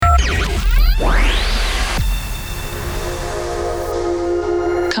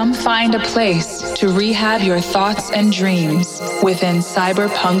come find a place to rehab your thoughts and dreams within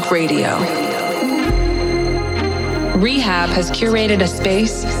Cyberpunk Radio. Rehab has curated a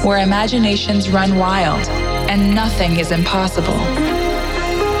space where imaginations run wild and nothing is impossible.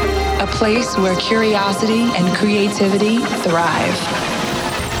 A place where curiosity and creativity thrive.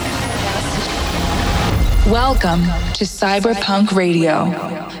 Welcome to Cyberpunk Radio,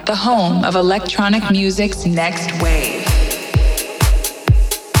 the home of electronic music's next wave.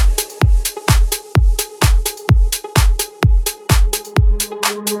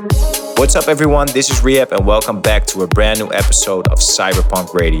 What's up everyone, this is Rehab and welcome back to a brand new episode of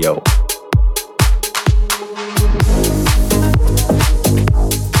Cyberpunk Radio.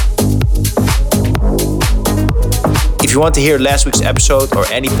 If you want to hear last week's episode or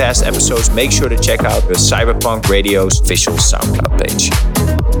any past episodes, make sure to check out the Cyberpunk Radio's official SoundCloud page.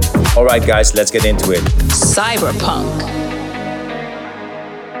 Alright guys, let's get into it. Cyberpunk.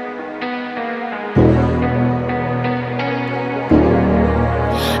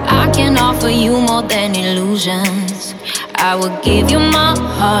 I can offer you more than illusions. I will give you my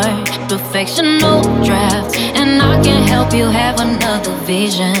heart, perfection, no draft. And I can help you have another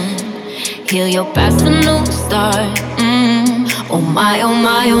vision. Heal your past, a new start. Oh my, oh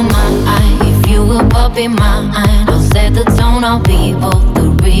my, oh my. If you will be mine, I'll set the tone, I'll be both the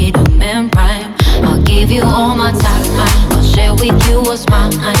rhythm and rhyme. I'll give you all my time, I'll share with you what's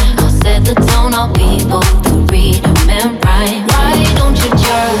mine. I'll set the tone, I'll be both the rhythm and rhyme. Why don't you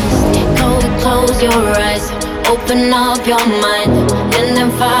just go and close your eyes, open up your mind, and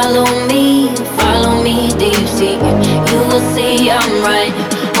then follow me deep sea. You will see I'm right.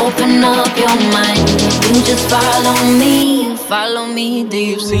 Open up your mind, you just follow me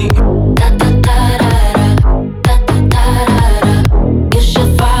deep sea. Da da da da da, da da da da. You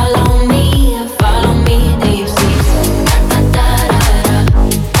should follow me deep sea. Da da da da,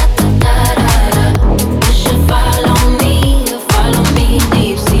 da da da. You should follow me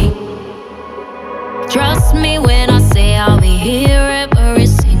deep sea. Trust me when I say I'll be here every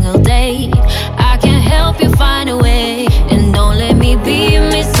single day. I can help you find a way, and don't let me be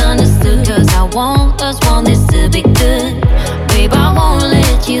misunderstood. Cause I want us, want this to be good. Babe, I won't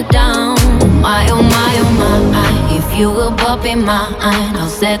let you down. Oh my, oh my, oh my. If you will be mine, I'll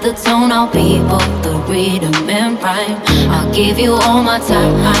set the tone, I'll be both the rhythm and rhyme. I'll give you all my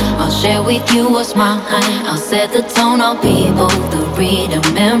time, I'll share with you what's mine. I'll set the tone, I'll be both the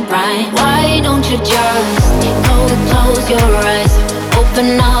rhythm and rhyme. Why don't you just go and close your eyes,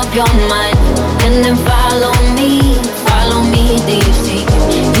 open up your mind, and then follow me deep sea.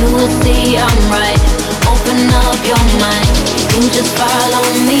 You will see I'm right. Open up your mind, you just follow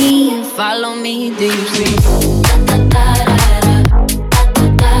me deep sea. Da da da da, da da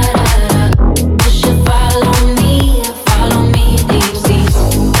da da. You should follow me deep sea.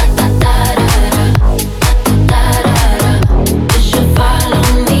 Da da da da, da da da. You should follow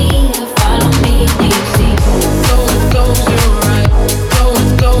me deep sea. Goes you right,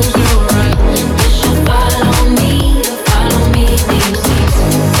 goes you right. You should follow me deep sea.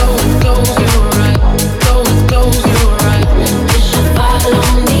 Goes you right, goes you right. You should follow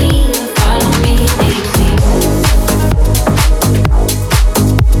me deep sea.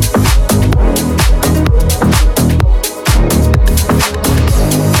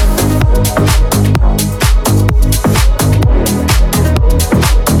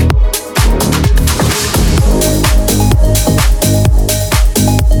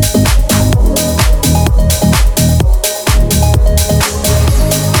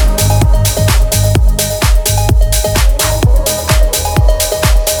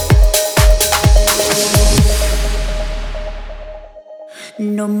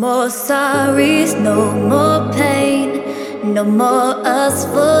 No more sorries, no more pain, no more us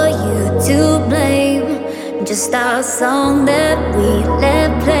for you to blame. Just our song that we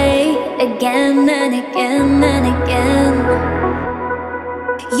let play again and again and again.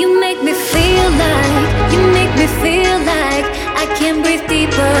 You make me feel like I can breathe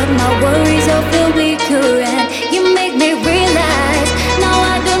deeper. My worries all feel weaker, and you make me realize now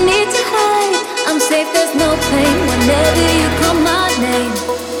I don't need to hide. I'm safe, there's no pain whenever you call my name.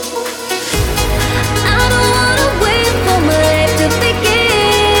 I don't wanna wait for my life to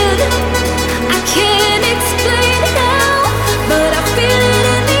begin. I can't explain how, but I feel it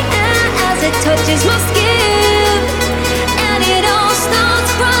in the air as it touches my skin, and it all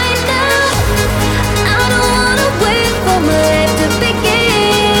starts right now. I don't wanna wait for my life to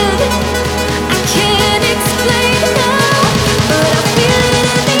begin. I can't explain how, but I feel it in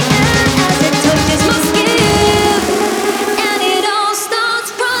the air as it touches my skin, and it all starts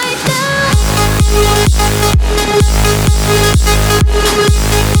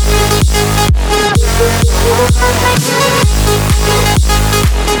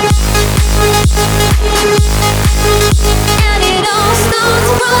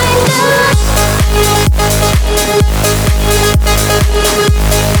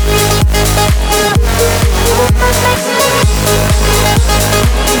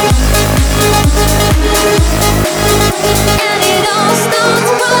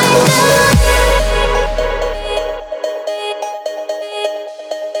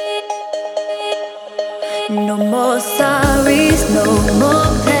No more sorries, no more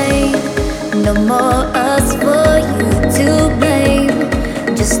pain, no more us for you to blame.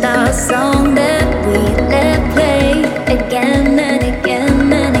 Just our song that we let play again and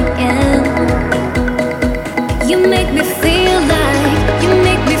again and again. You make me feel like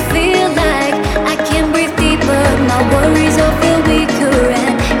I can breathe deeper. My worries all feel weaker,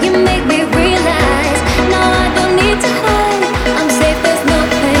 and you make me realize now I don't need to hide. I'm safe, there's no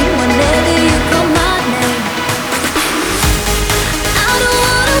pain whenever you call my name. I don't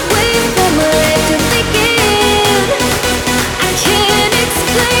wanna wait for my life to begin. I can't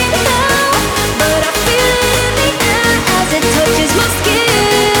explain how, but I feel it in the air as it touches my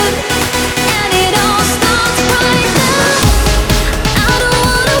skin, and it all starts right now. I don't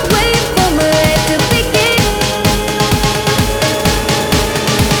wanna wait for my life to begin.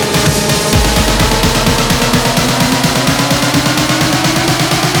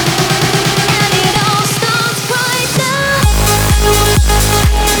 And it all starts right now.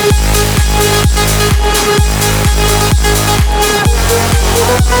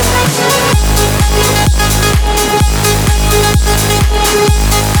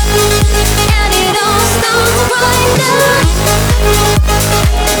 And it all starts right now.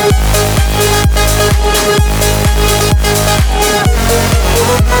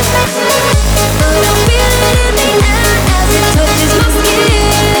 But I feel it in the air as it touches my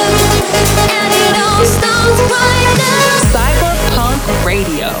skin, and it all starts right now. Cyberpunk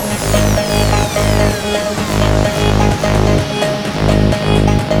Radio.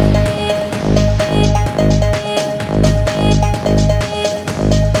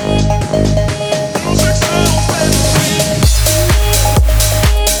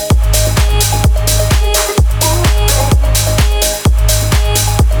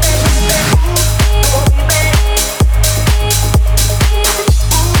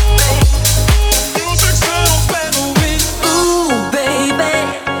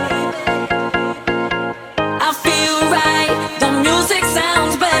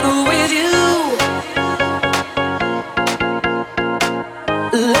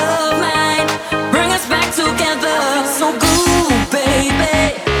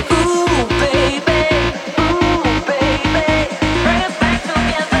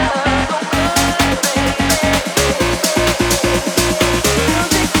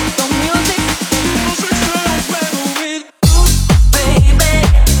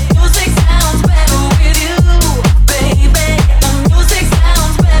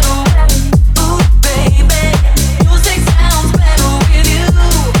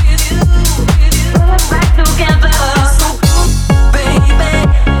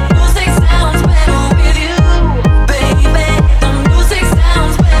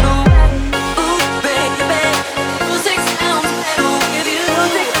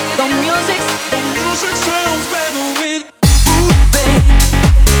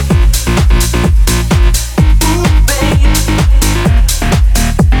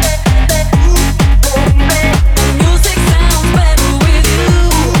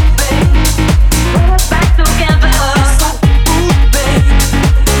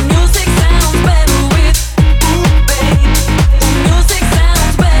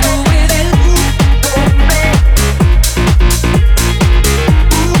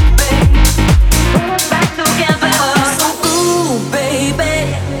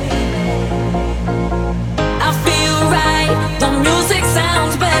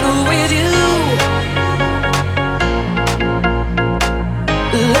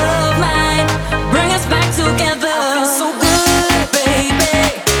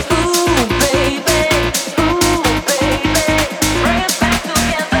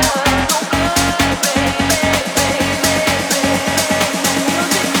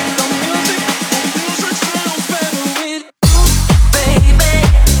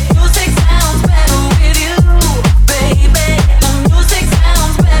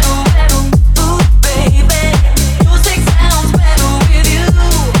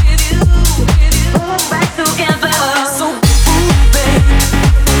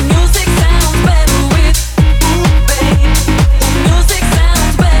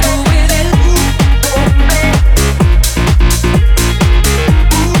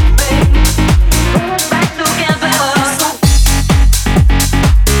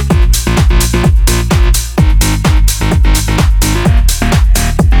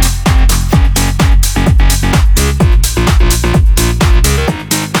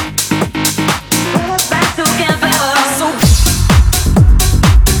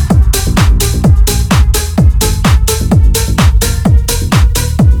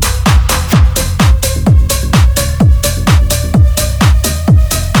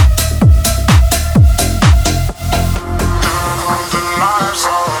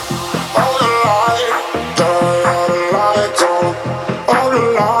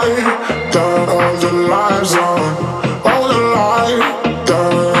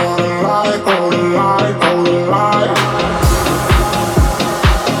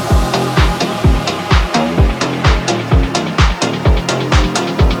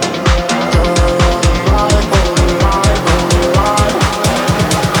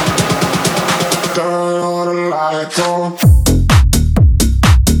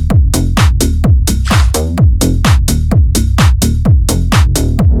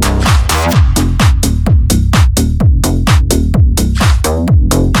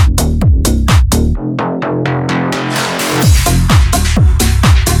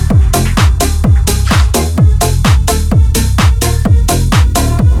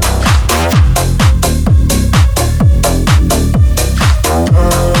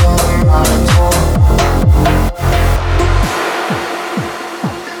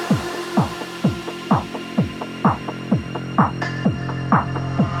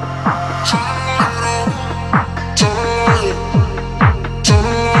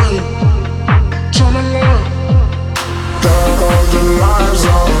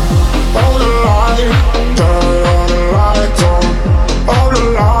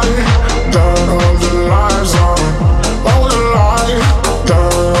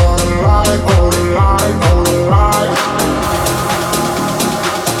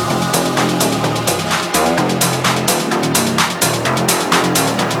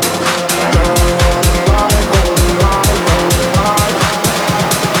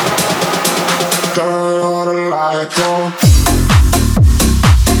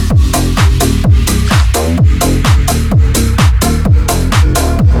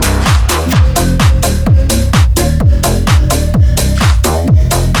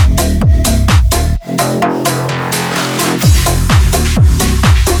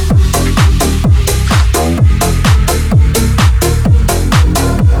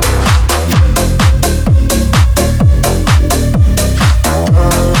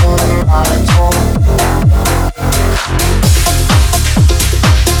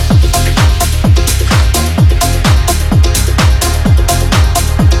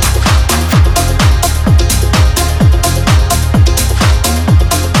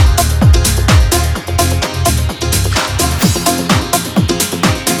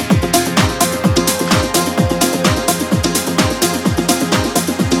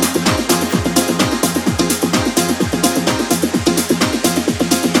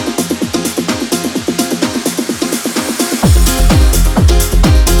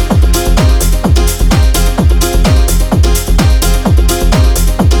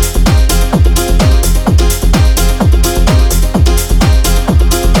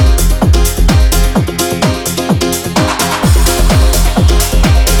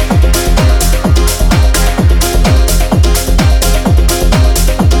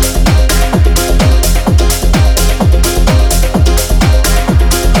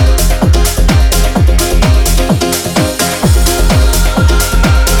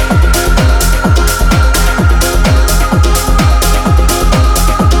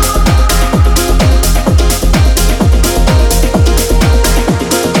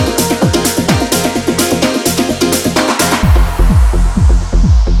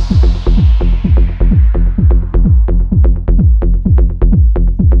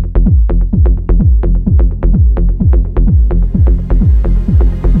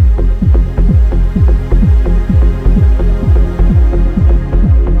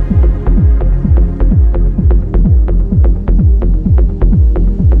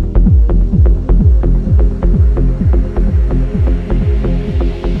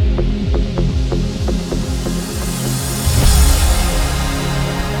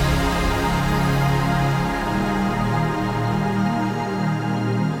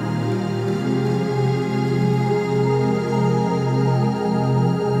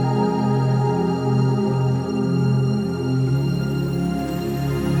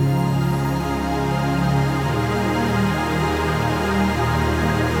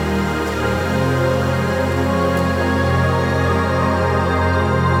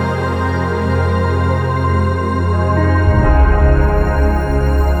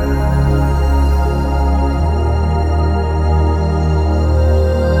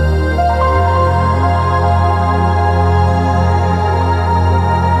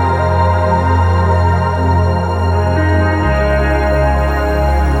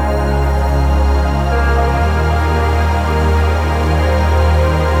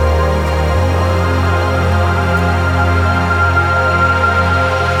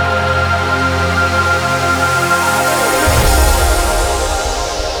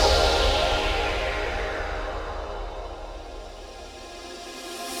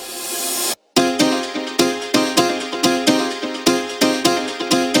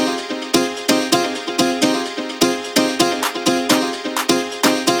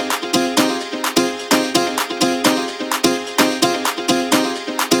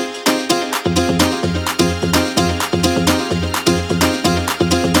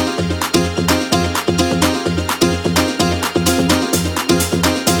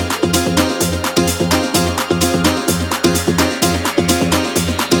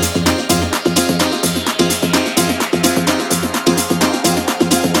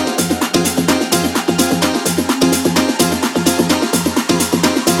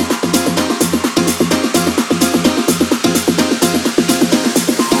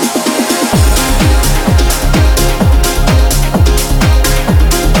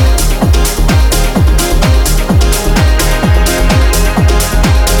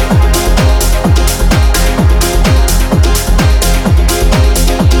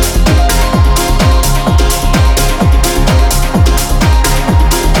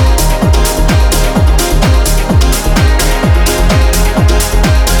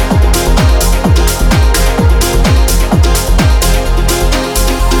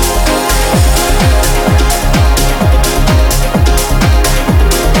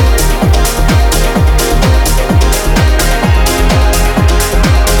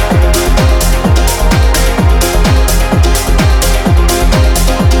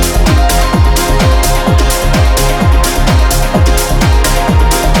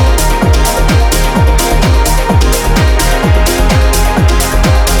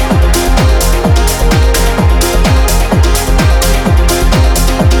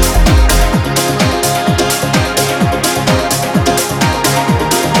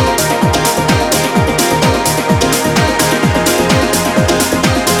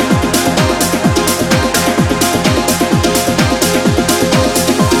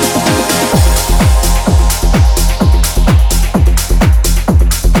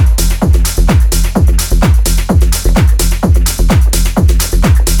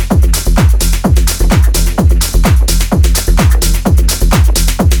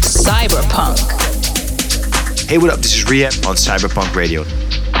 Hey, what up? This is Rehab on Cyberpunk Radio.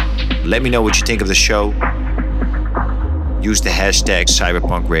 Let me know what you think of the show. Use the hashtag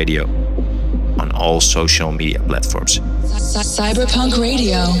Cyberpunk Radio on all social media platforms. Cyberpunk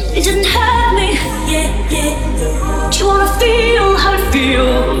Radio. It didn't hurt me. Do you wanna feel how it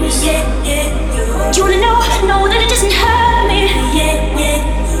feels? Do you wanna know that it doesn't hurt me?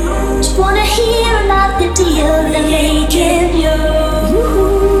 Just wanna hear about the deal they're making.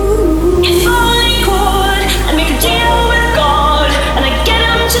 If only could, I'd make a deal with God, and I'd get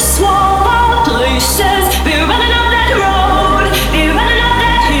him to swap our places. Be running up that road, be running up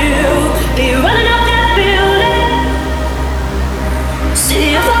that hill, be running up that building.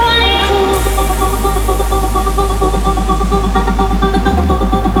 See if only could.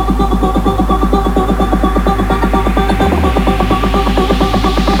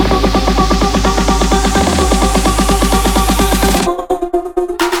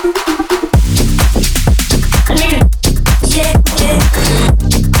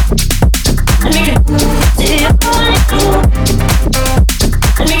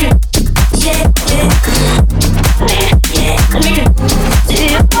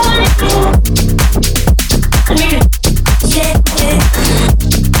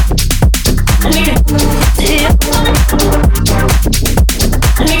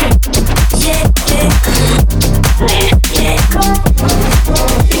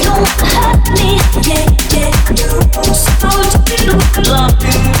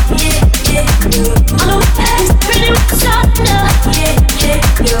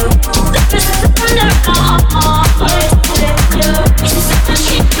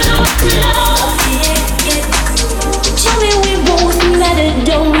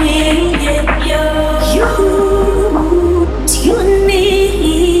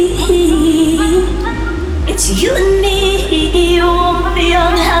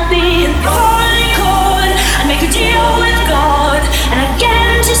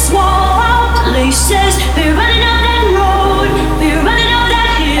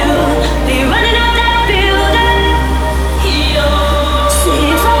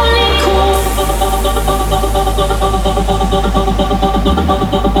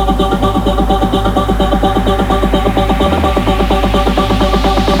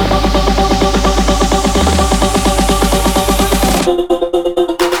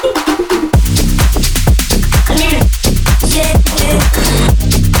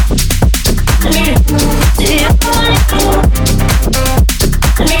 Yeah.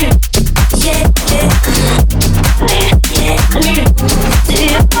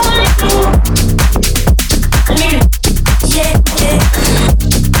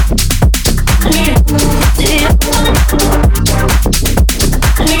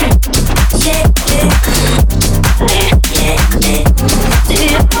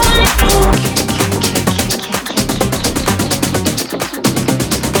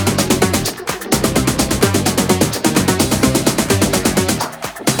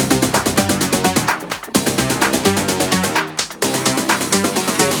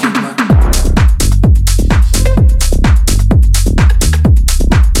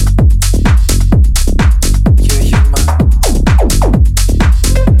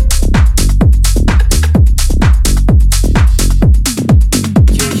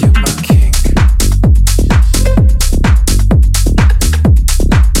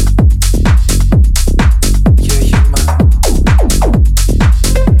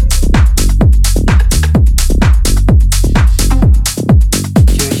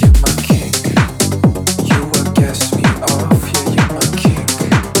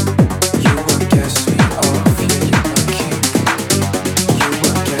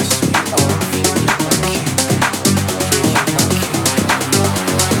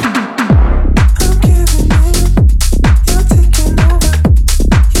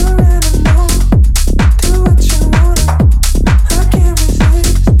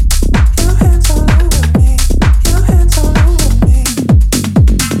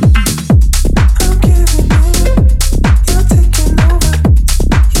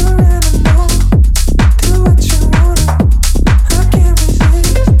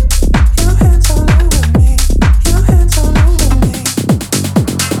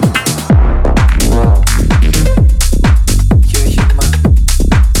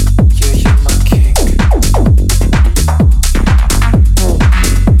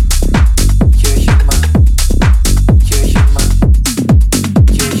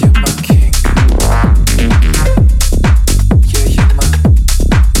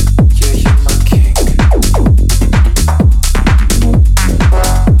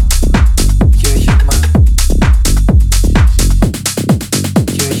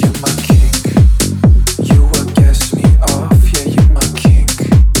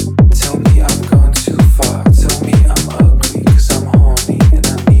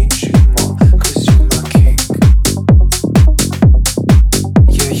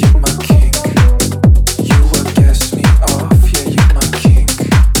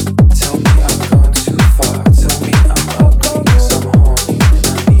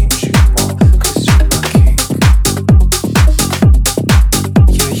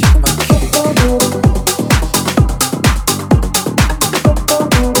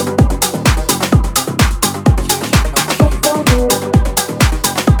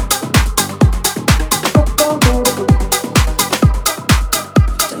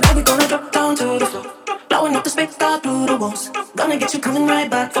 down to the floor. Blowing up the speaker through the walls. Gonna get you coming right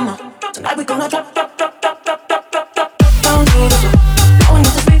back for more. Tonight we gonna drop, drop, drop, drop, drop, drop, drop, drop down to the floor. Blowing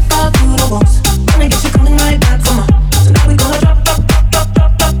up the speaker through the walls. Gonna get you coming right back for more. Tonight we gonna drop, drop, drop, drop,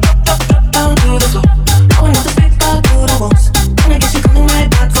 drop, drop, drop, drop down to the floor. Blowing up the speaker through the walls. Gonna get you coming right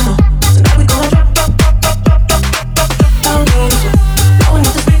back for more. Tonight we gonna drop, drop, drop, drop, drop, drop, drop down to the floor. Blowing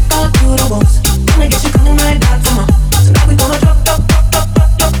up the speaker through the walls. Gonna get you coming right back for more. Tonight we gonna drop, drop, drop, drop,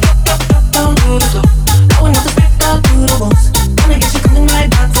 drop, drop, drop, drop down to the floor. Blowing up the speaker through the walls. Gonna get you coming right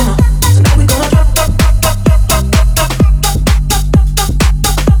back for more. Tonight we gonna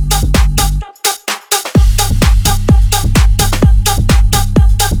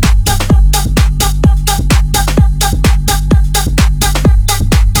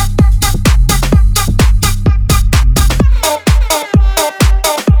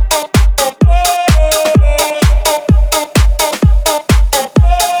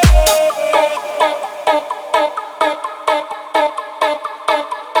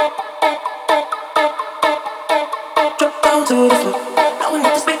drop, drop,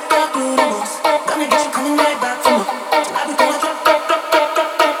 drop, drop,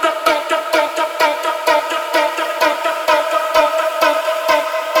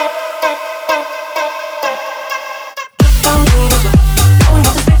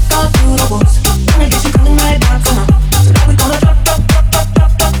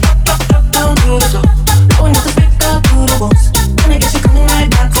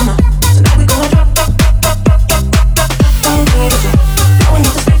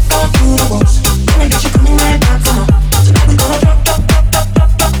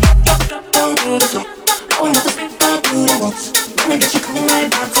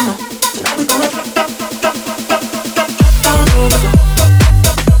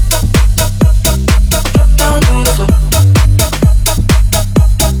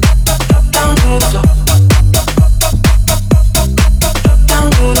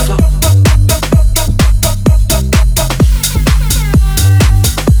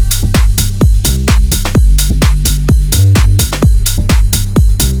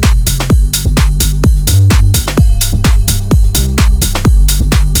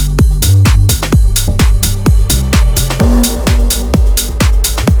 drop, drop, drop.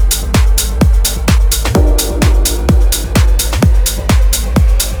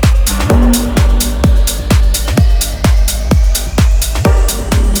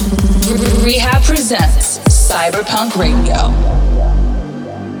 presents Cyberpunk Radio.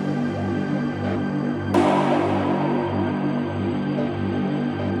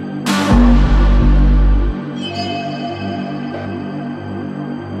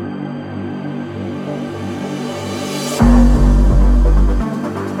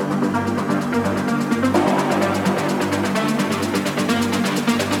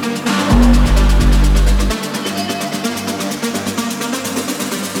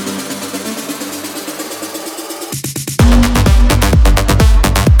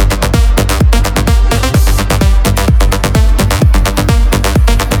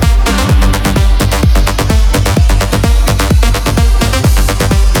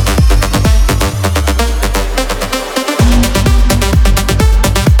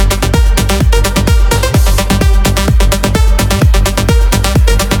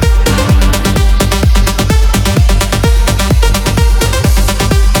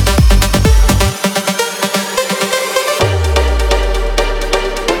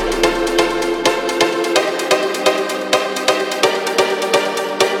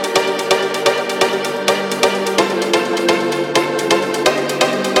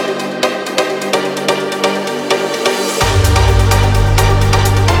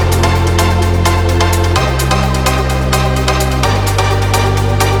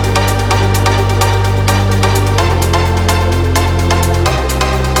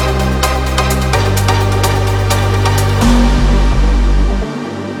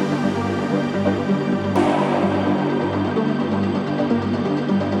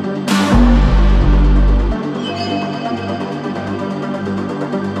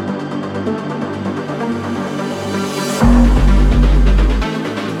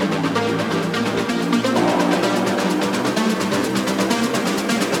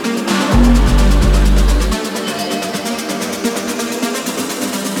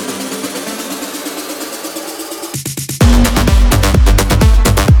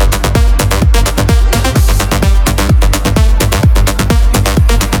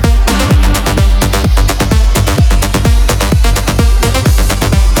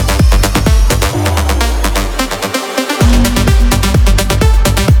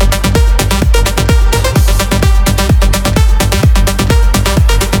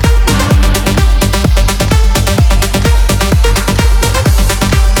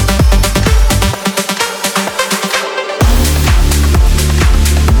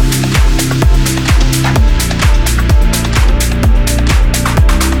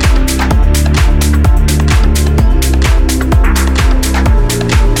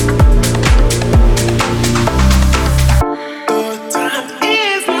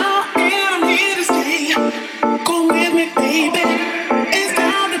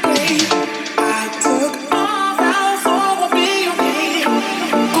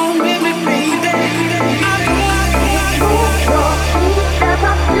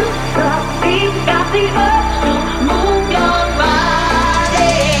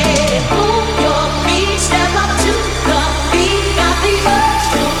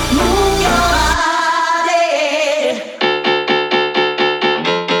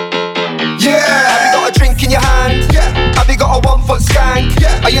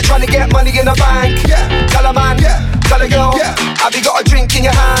 Are you trying to get money in the bank? Yeah. Tell a man, yeah. Tell a girl, yeah. Have you got a drink in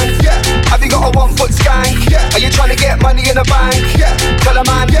your hand? Yeah. Have you got a 1 foot skank? Yeah. Are you trying to get money in the bank? Yeah. Tell a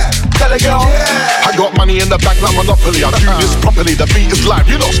man, yeah. Tell a girl, yeah. I got money in the bank like Monopoly. I do this properly, the beat is live,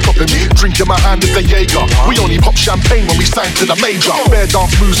 you're not stopping me. Drink in my hand is a Jaeger. We only pop champagne when we sang to the major. Bare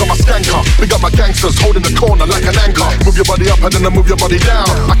dance moves on my skanker. We got my gangsters holding the corner like an anchor. Move your body up and then I move your body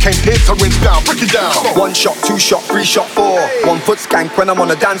down. I came here to rinse down, break it down. 1 shot, 2 shot, 3 shot, 4. 1 foot skank when I'm on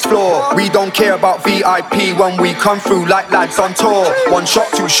the dance floor. We don't care about VIP when we come through like lads on tour. 1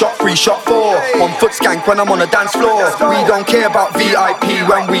 shot, 2 shot, 3 shot, 4. 1 foot skank when I'm on the dance floor. We don't care about VIP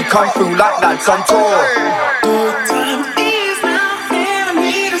when we come through like lads on tour. Good time is now, and I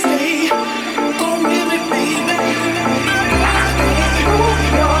need to stay. Don't really be there. Move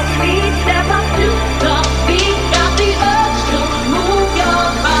your feet, step up to the beat. Got the urge to move your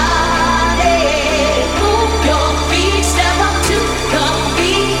body. Move your feet, step up to the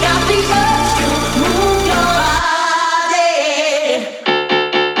beat. Got the urge to move your body.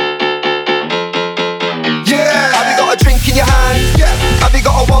 Yeah. Have you got a drink in your hand? Yeah. Have you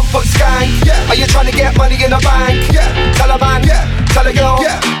got a 1 foot skank? Yeah. Are you trying to get money in the bank? Yeah. Tell a man, yeah. Tell a girl,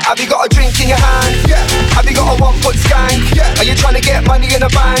 yeah. Have you got a drink in your hand? Yeah. Have you got a 1 foot skank? Yeah. Are you trying to get money in the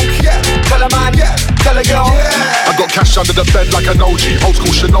bank? Yeah. Tell a man, yeah. Tell a girl, yeah. I got cash under the bed like an OG, old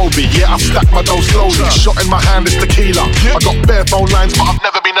school shinobi. Yeah, I stack my dough slowly. Shot in my hand is tequila. I got bare phone lines, but I've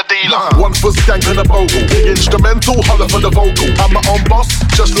never been a dealer. 1 foot skank and a bogle. Big instrumental, holler for the vocal. I'm my own boss,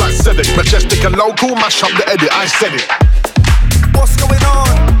 just like Sevek. Majestic and local, mash up the edit, I said it. What's going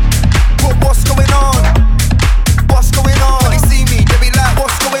on? What's going on? What's going on? When they see me, they be like,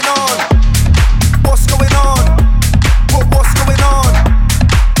 what's going on? What's going on? What's going on?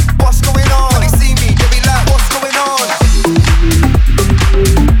 What's going on? When they see me, they be like, what's going on?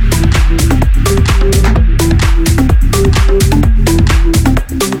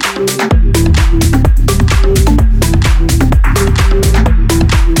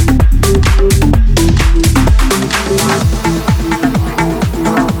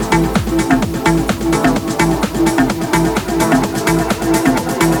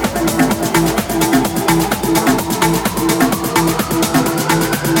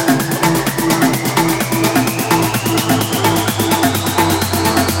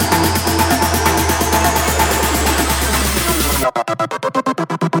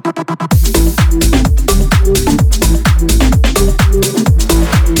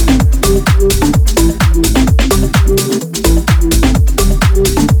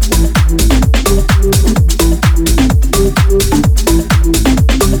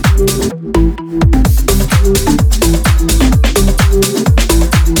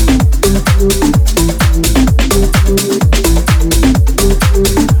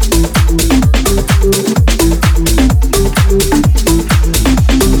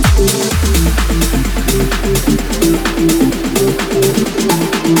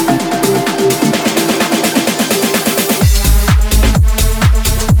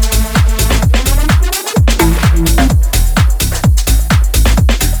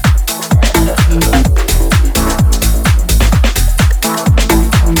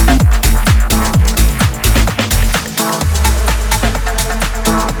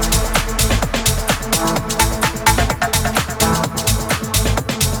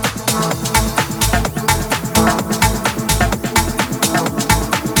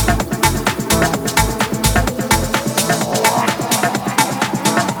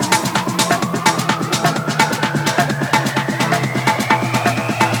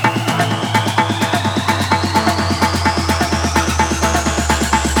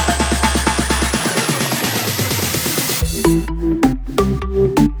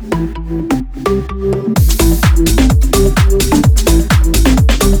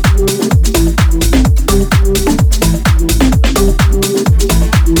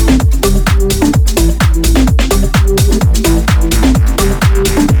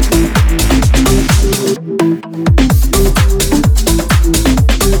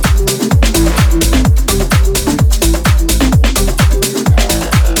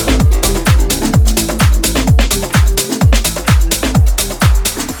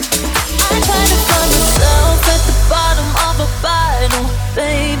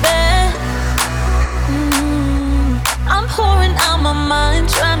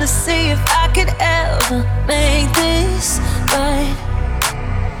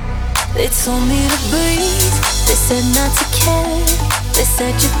 They told me to breathe, they said not to care. They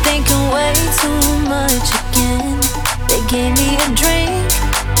said you're thinking way too much again. They gave me a drink,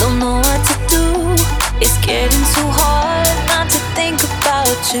 don't know what to do. It's getting too hard not to think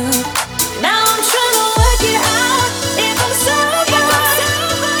about you. Now I'm trying to work it out if I'm sober.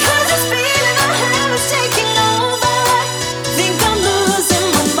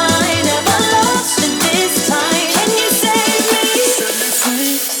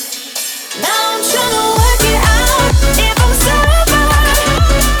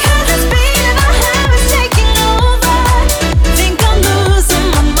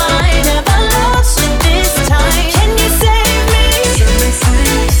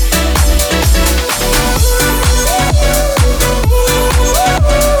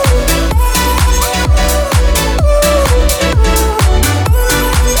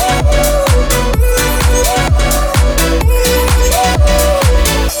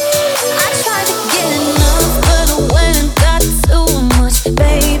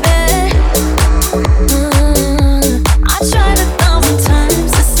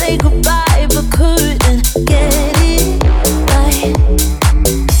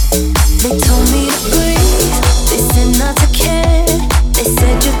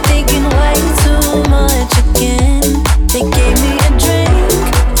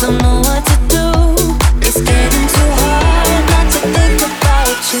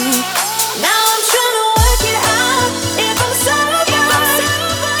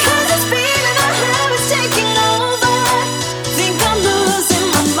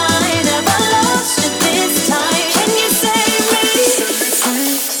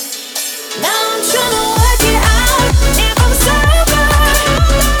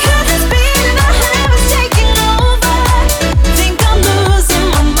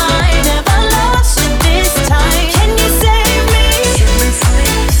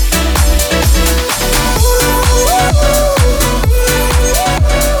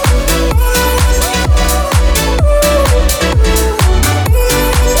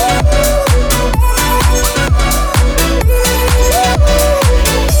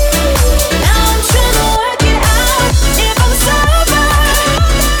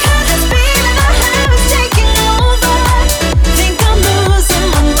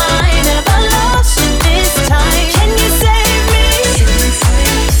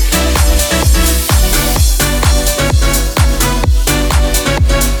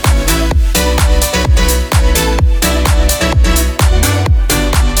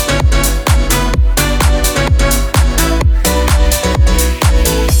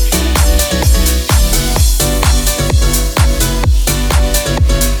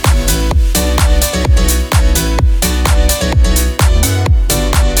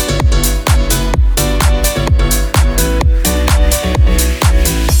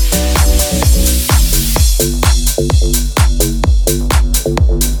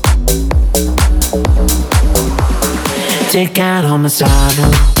 Take out all my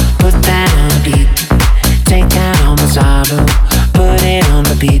sorrow, put that on the beat. Take out all my sorrow, put it on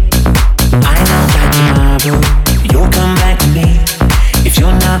the beat. I know that tomorrow you'll come back to me. If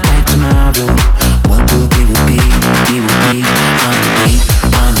you're not back tomorrow, what will be will be. We will be on the beat,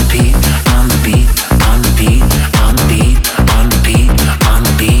 on the beat, on the beat, on the beat, on the beat, on the beat, on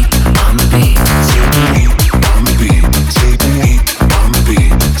the beat, on the beat. Say the beat, on the beat, say the beat, on the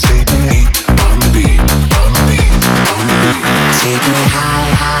beat, say the beat, on the beat, on the beat, on the beat. Take me high,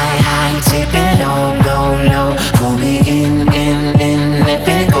 high, high, take me low, low, low. Pull me in, let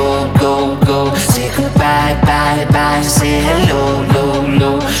me go, go, go. Say goodbye, bye, bye, say hello, low,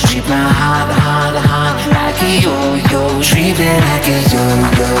 low. Treat my heart, heart, heart like a yo-yo. Treat me like a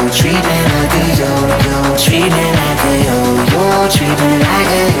yo-yo. Treat me like a yo-yo. Treat me like a yo-yo. Treat me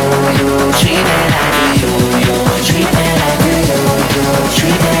like a yo-yo. Treat me like a yo-yo. Treat me like a yo-yo.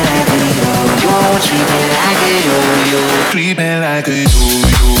 Treat me like a yo-yo. Treat me like a yo-yo. Treat me like a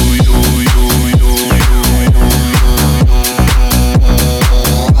yo-yo.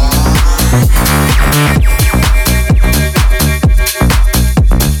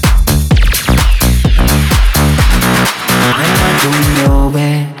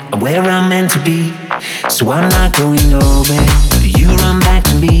 Where I'm meant to be, so I'm not going nowhere. You run back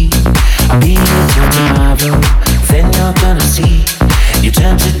to me, I'll be here till tomorrow. Then you're gonna see, you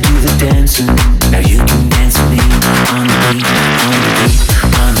turn to do the dancing. Now you can dance with me on the beat, on the beat,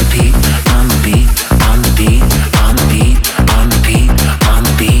 on the beat, on the beat, on the beat, on the beat, on the beat, on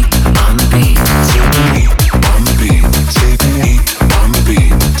the beat, on the beat. Say the beat, on the beat, say the beat, on the beat,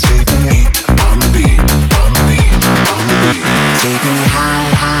 say the beat, on the beat, on the beat, on the beat. Take me high,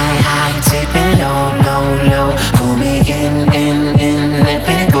 high, high, take me low, low, low. Pull me in, let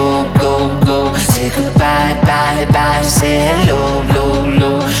me go, go, go. Say goodbye, bye, bye, say hello, low,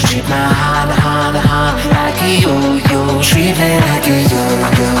 low. Treat my heart, heart, heart like a yo-yo. Treat me like a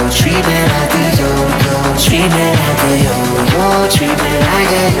yo-yo. Treat me like a yo-yo. Treat me like a yo-yo. Treat me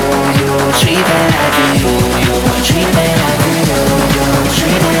like a yo-yo. Treat me like a yo-yo. Treat me like a yo-yo.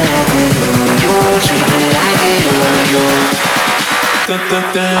 Treat me like a yo-yo. Treat me like a yo-yo. Da da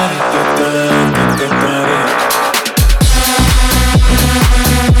da da da da da.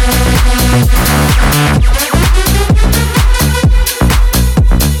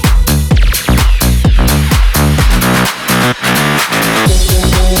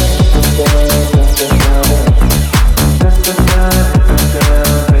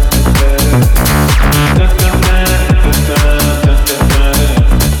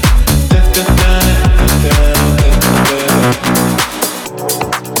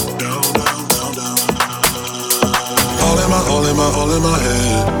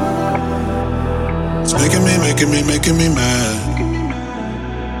 Making me mad.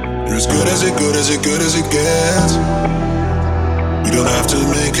 You're as good as it, good as it, good as it gets. We don't have to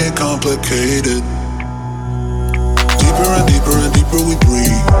make it complicated. Deeper and deeper and deeper we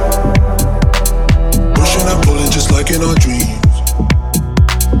breathe. Pushing and pulling just like in our dreams.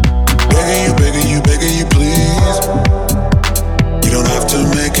 Begging you, begging you, begging you, please. We don't have to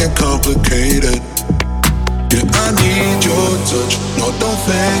make it complicated. Yeah, I need your touch. No, don't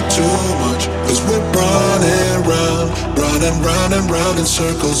think too much. Cause we're running round, running round and round in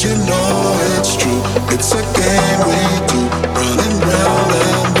circles. You know it's true. It's a game we do. Running round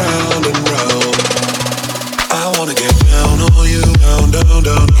and round and round. I wanna get down on you. Down, down,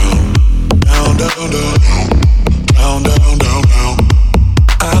 down, down. Down, down, down, down. Down, down, down, down.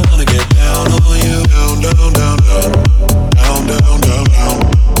 I wanna get down on you. Down, down, down, down. Down, down, down, down.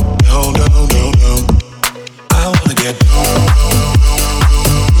 Down, down, down, down. I wanna get down.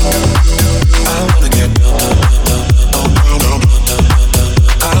 I wanna get down. I wanna get down.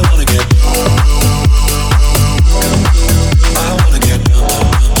 I wanna get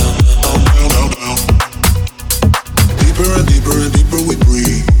down. Deeper and deeper and deeper we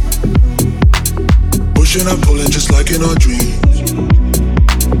breathe. Pushing and pulling just like in our dreams.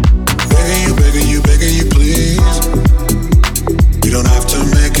 Begging you, begging you, begging you, please. We don't have to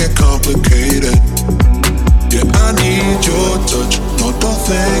make it complicated. Yeah, I need your touch. No, don't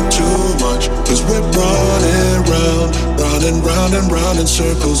think too much. Cause we're running round, running round and round in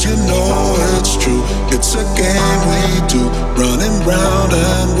circles. You know it's true. It's a game we do. Running round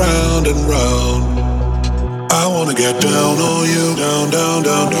and round and round. I wanna get down on you. Down, down,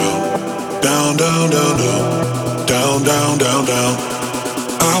 down, down. Down, down, down, down. Down, down, down, down.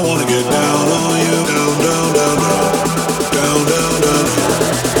 I wanna get down on you. Down, down, down, down. Down, down, down, down.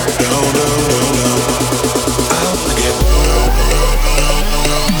 Down, down, down, down. I wanna get down.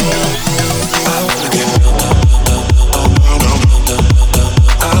 I wanna get down.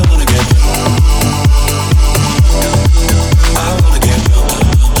 I wanna get down.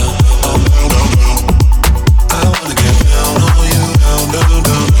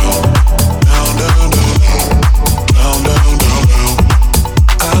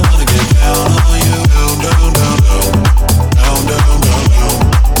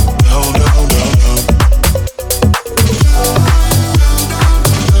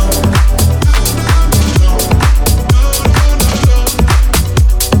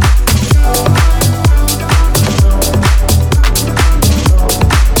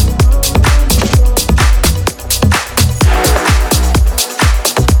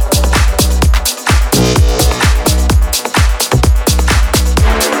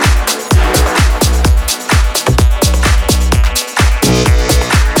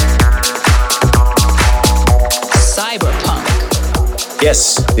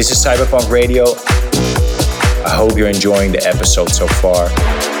 Yes, this is Cyberpunk Radio. I hope you're enjoying the episode so far.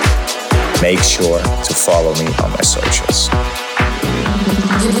 Make sure to follow me on my socials.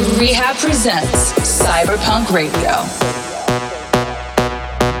 Rehab presents Cyberpunk Radio.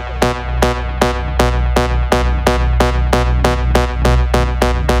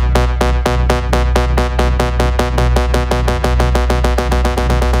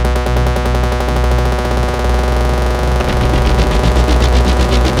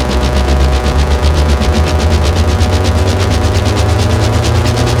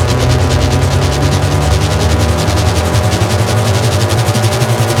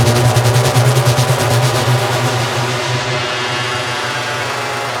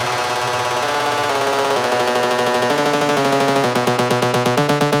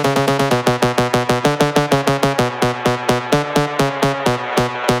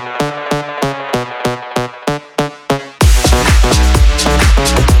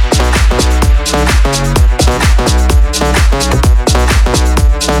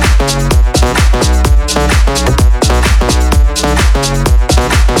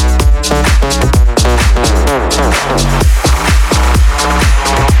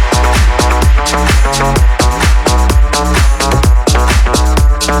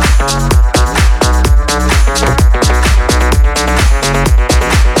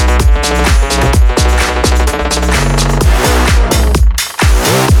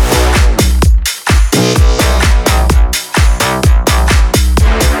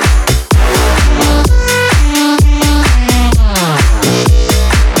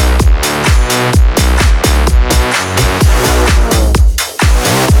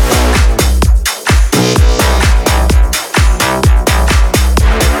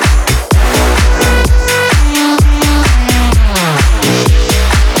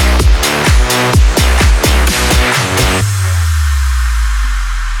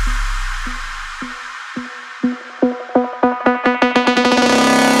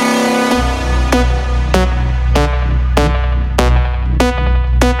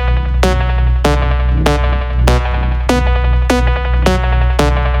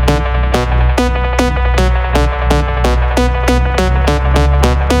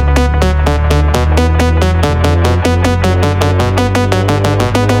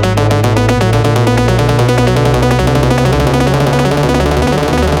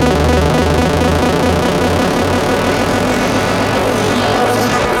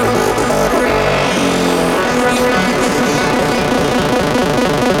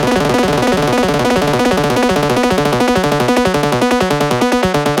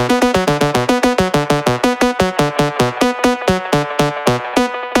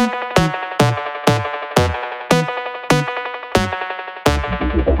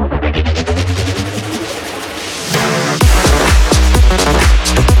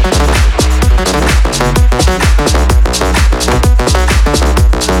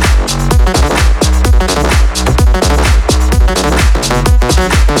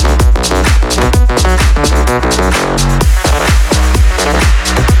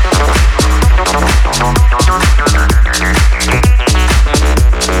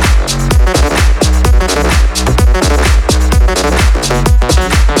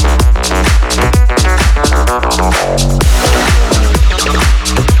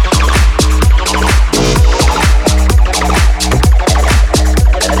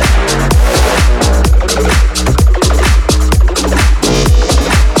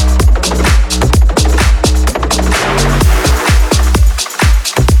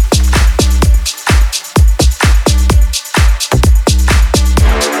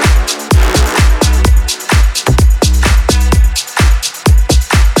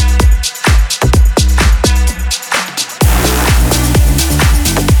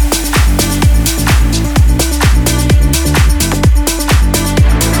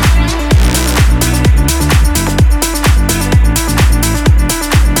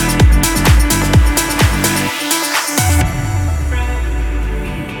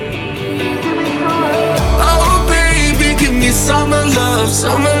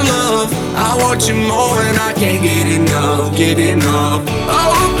 want you more and I can't get enough, get enough.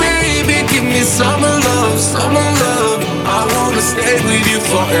 Oh baby, give me summer love, summer love. I wanna stay with you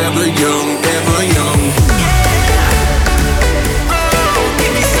forever young, ever young.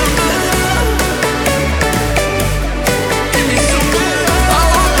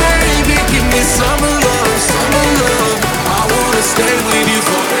 Summer love, summer love. I wanna stay with you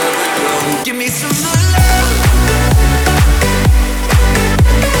forever young. Give me some love.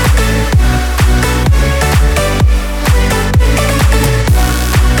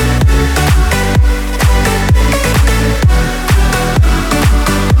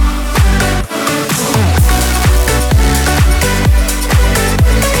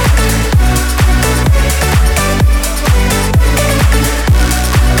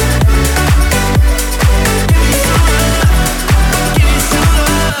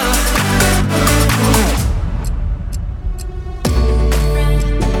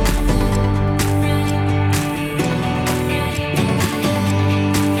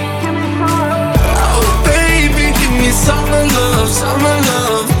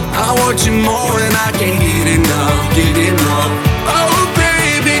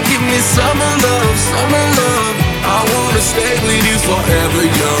 forever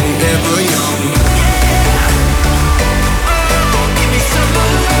young, ever young.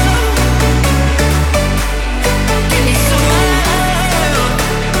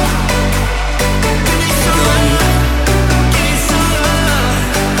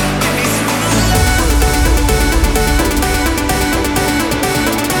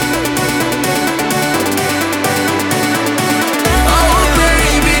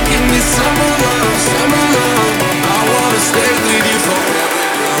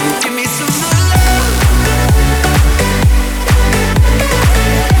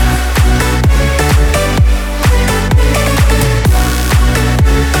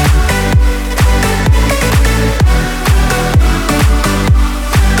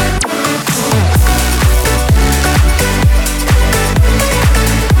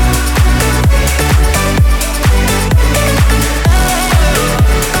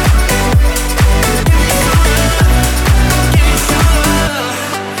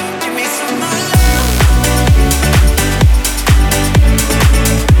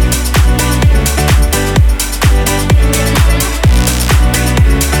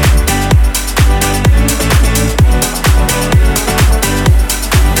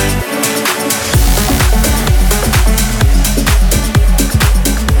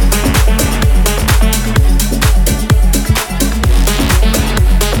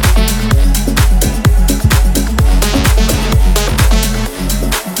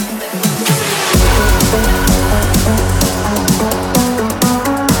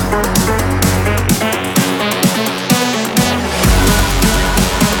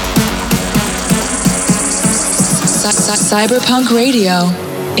 Cyberpunk Radio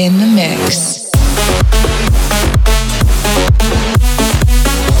in the mix.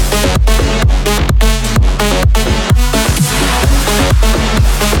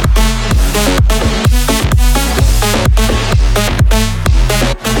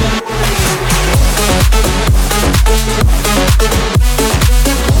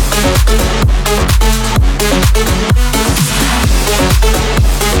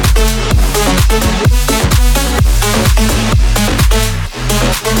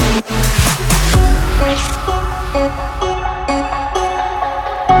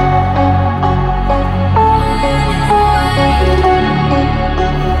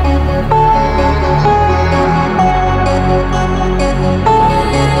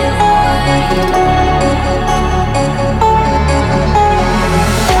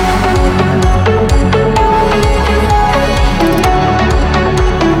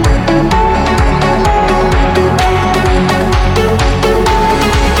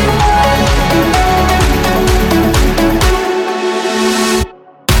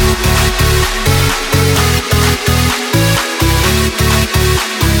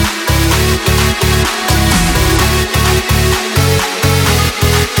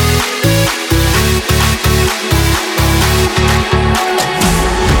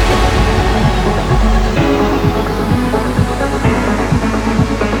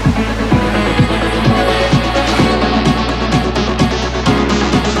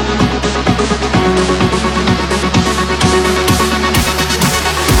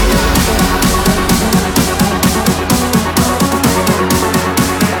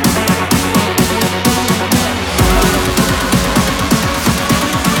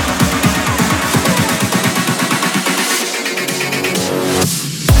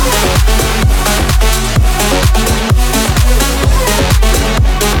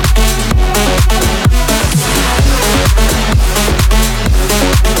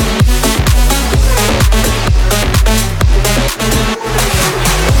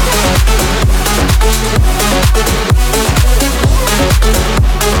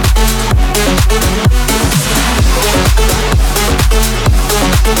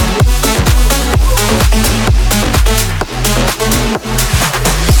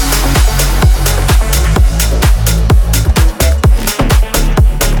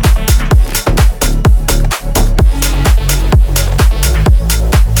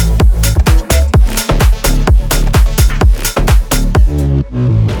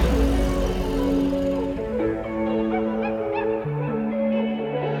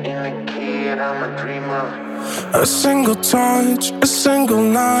 A single touch, a single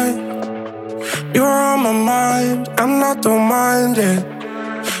night. You're on my mind, and I don't mind it.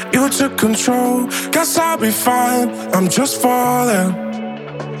 You took control, guess I'll be fine. I'm just falling.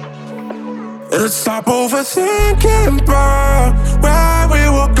 Let's stop overthinking about where we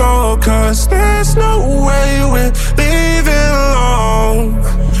will go, 'cause there's no way we're leaving alone.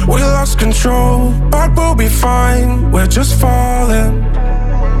 We lost control, but we'll be fine. We're just falling.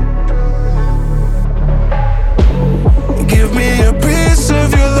 Give me a breath.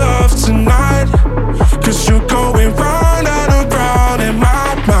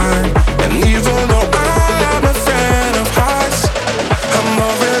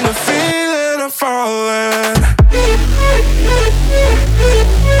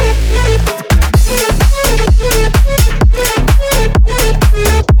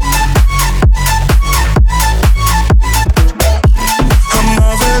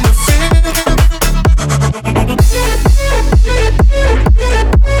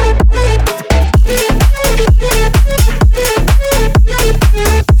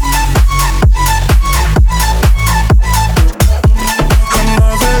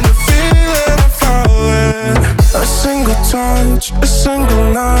 touch, a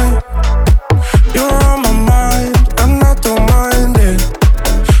single night. You're on my mind, and I don't mind it.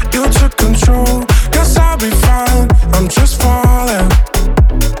 You took control, guess I'll be fine. I'm just falling.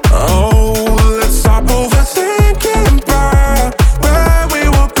 Oh, let's stop overthinking about where we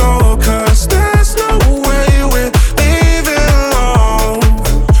will go, 'cause there's no way we're leaving alone.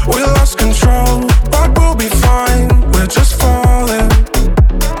 We lost control, but we'll be fine. We're just falling.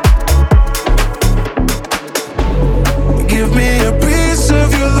 Give me a piece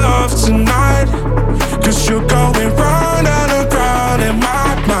of your love tonight, 'cause you're going round and around in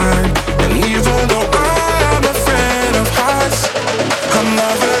my mind. And even though I am afraid of heights, I'm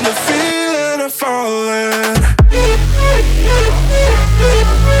loving the feeling of falling.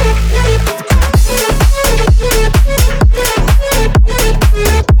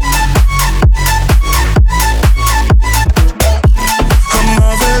 I'm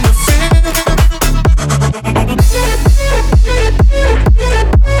loving the feeling.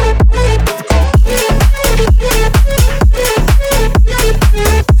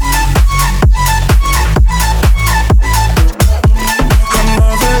 I'm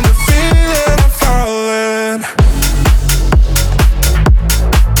loving the feeling of falling.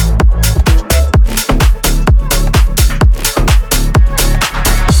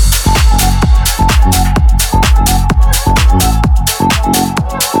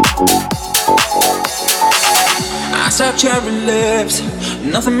 I saw cherry lips,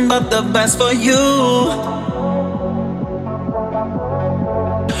 nothing but the best for you.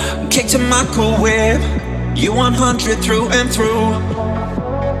 Kick to my cool whip, you 100 through and through.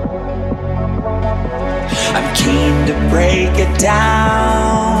 I'm keen to break it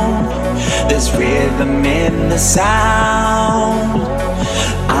down. There's rhythm in the sound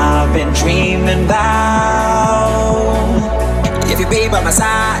I've been dreaming about. If you be by my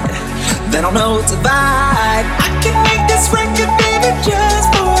side, then I'll know it's a vibe. I can make this record, baby, just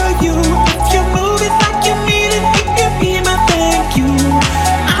for you. If you move it like you need it, it can be my thank you.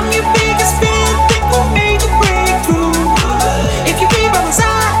 I'm your biggest fan, think we'll make a breakthrough. If you be by my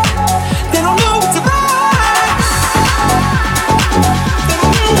side, then I'll know it's a vibe. Then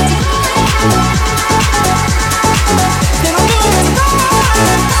I'll know it's a vibe. Then I'll know it's a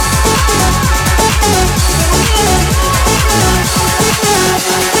vibe.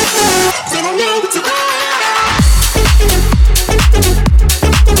 Then I'll know it's a vibe.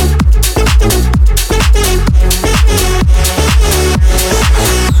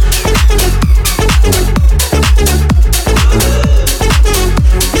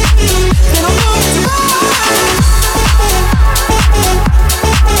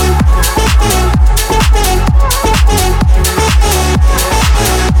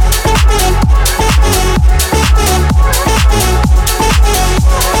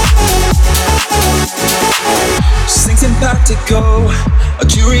 To go, a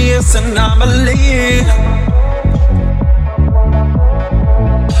curious anomaly.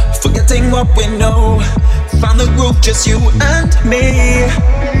 Forgetting what we know, found the groove, just you and me.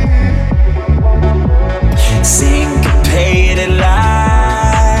 Syncopated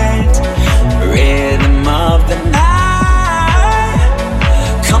light, rhythm of the night.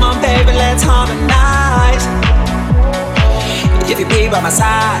 Come on, baby, let's harmonize. If you be by my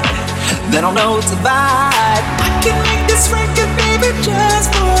side, then I'll know it's a vibe. I can make this record, baby, just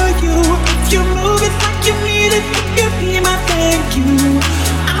for you. If you move it like you need it, it can be my thank you.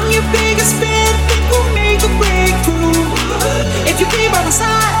 I'm your biggest fan, think we'll make a breakthrough. If you be by my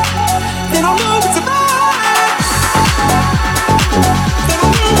side, then I'll know it's a vibe. Then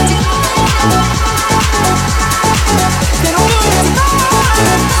I'll know it's a vibe. Then I'll know it's a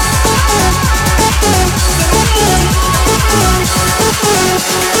vibe.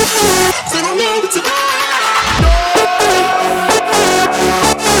 Then I'll know it's a vibe.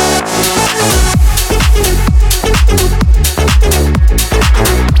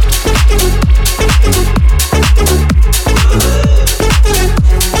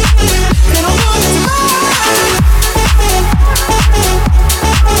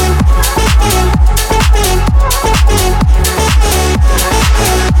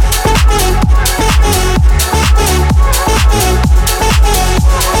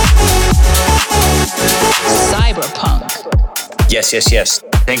 Yes.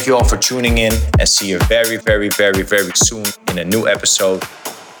 Thank you all for tuning in, and see you very, very, very, very soon in a new episode